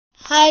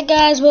Hi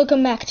guys,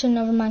 welcome back to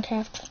another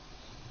Minecraft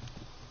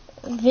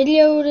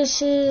video.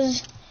 This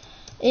is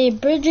a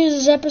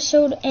Bridges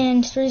episode,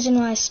 and the reason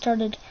why I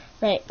started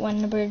right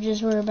when the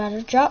bridges were about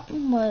to drop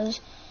was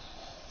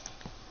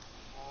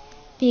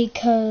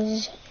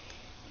because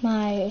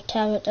my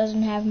tablet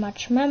doesn't have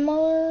much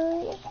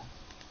memory.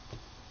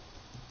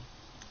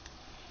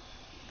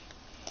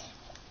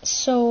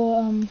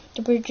 So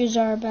the bridges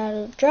are about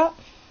to drop.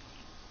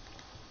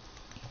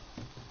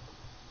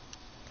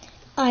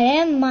 I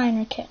am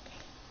Miner Kit.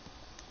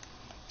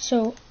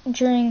 So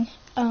during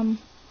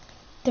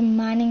the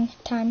mining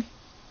time,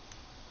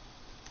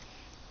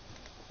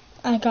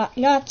 I got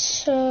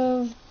lots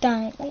of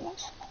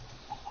diamonds,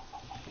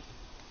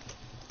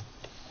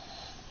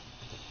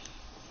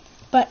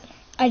 but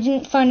I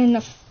didn't find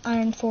enough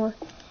iron for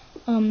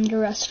the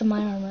rest of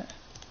my armor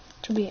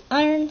to be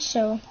iron,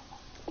 so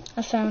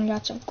I found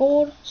lots of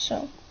gold,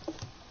 so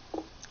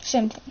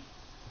same thing.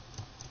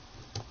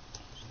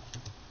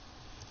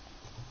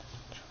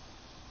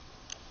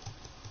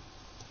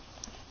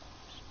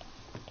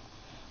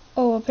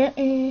 Oh,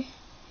 apparently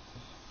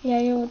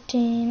your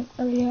team's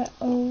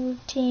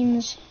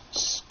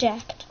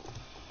stacked,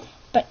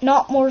 but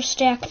not more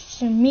stacked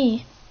than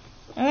me.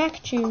 I'm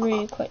actually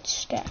really quite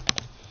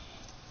stacked.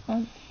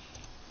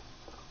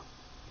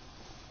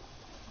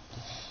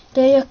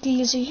 Take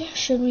easy,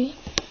 should we?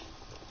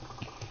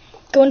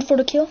 Going for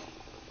the kill?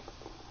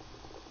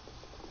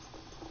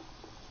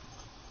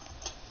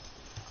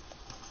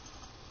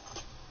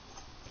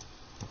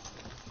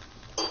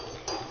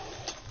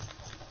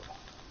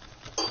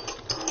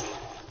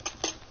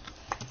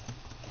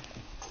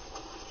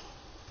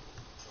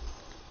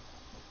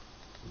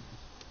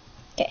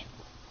 Okay.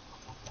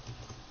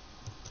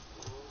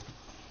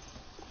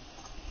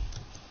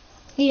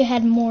 You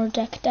had more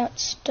decked out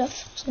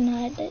stuff than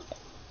I did.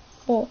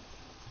 Well,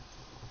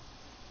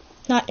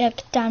 not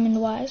decked diamond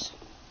wise.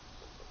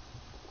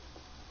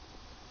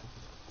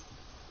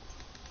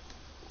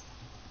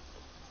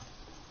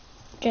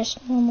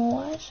 Just normal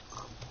wise.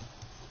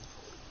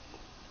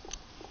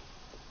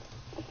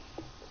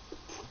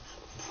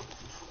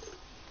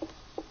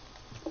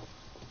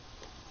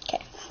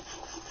 Okay.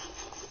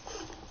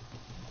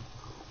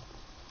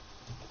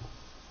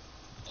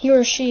 He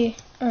or she,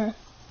 or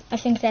I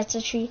think that's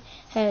a she,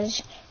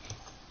 has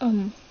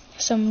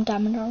some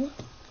diamond armor.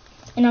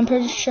 And I'm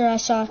pretty sure I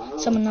saw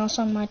someone else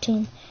on my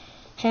team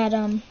had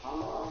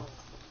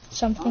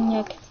something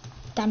like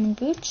diamond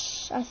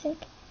boots, I think.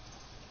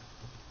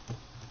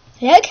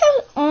 I like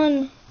how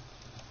on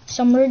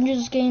some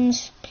Bridges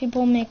games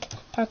people make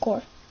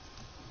parkour.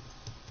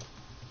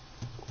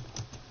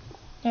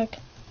 Like,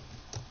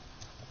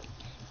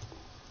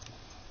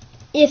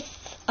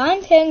 if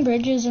I'm playing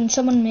Bridges and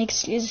someone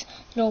makes these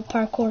little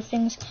parkour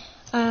things,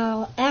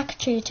 I'll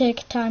actually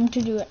take time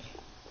to do it.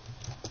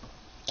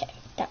 Okay,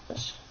 that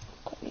was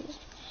quite easy.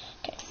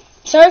 Okay,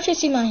 sorry if you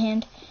see my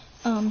hand.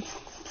 I'm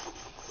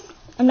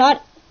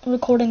not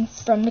recording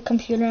from the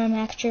computer. I'm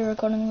actually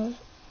recording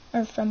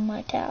from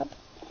my tab.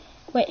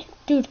 Wait,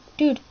 dude,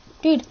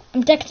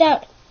 I'm decked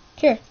out.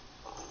 Here.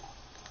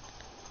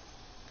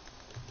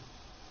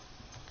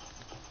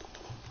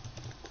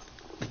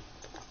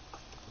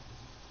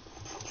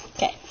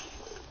 Okay.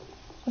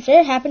 If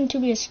there happened to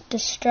be a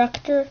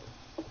destructor,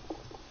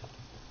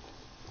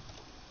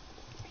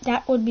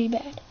 that would be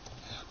bad.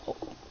 Oh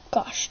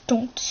gosh,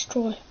 don't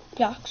destroy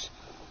blocks.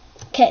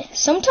 Okay,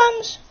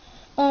 sometimes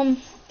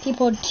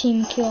people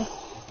team kill,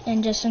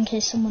 and just in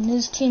case someone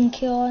is team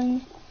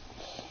killing,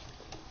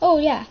 oh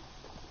yeah,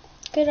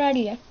 good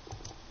idea.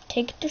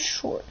 Take the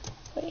short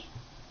way.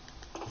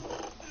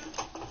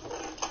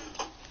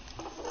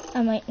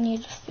 I might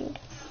need food.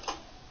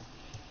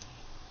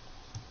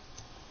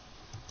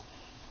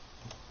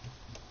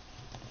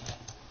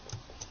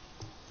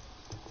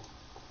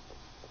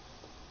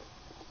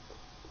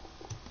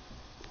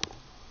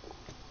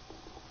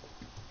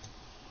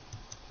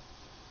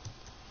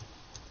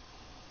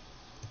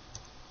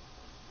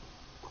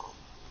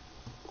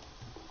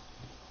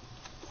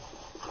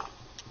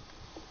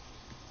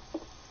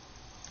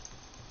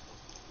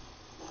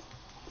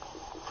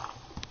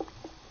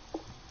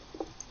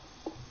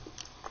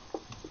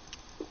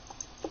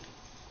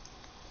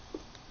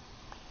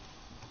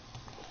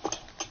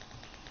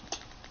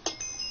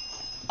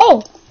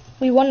 Oh,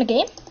 we won the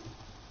game?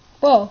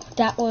 Whoa,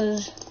 that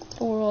was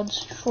the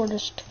world's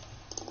shortest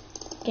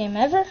game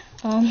ever.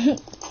 I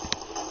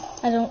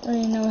don't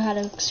really know how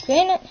to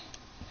explain it,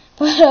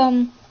 but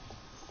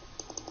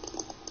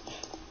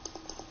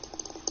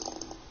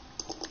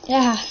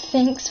yeah,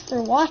 thanks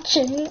for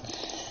watching.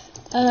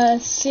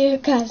 See you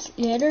guys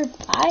later.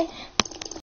 Bye.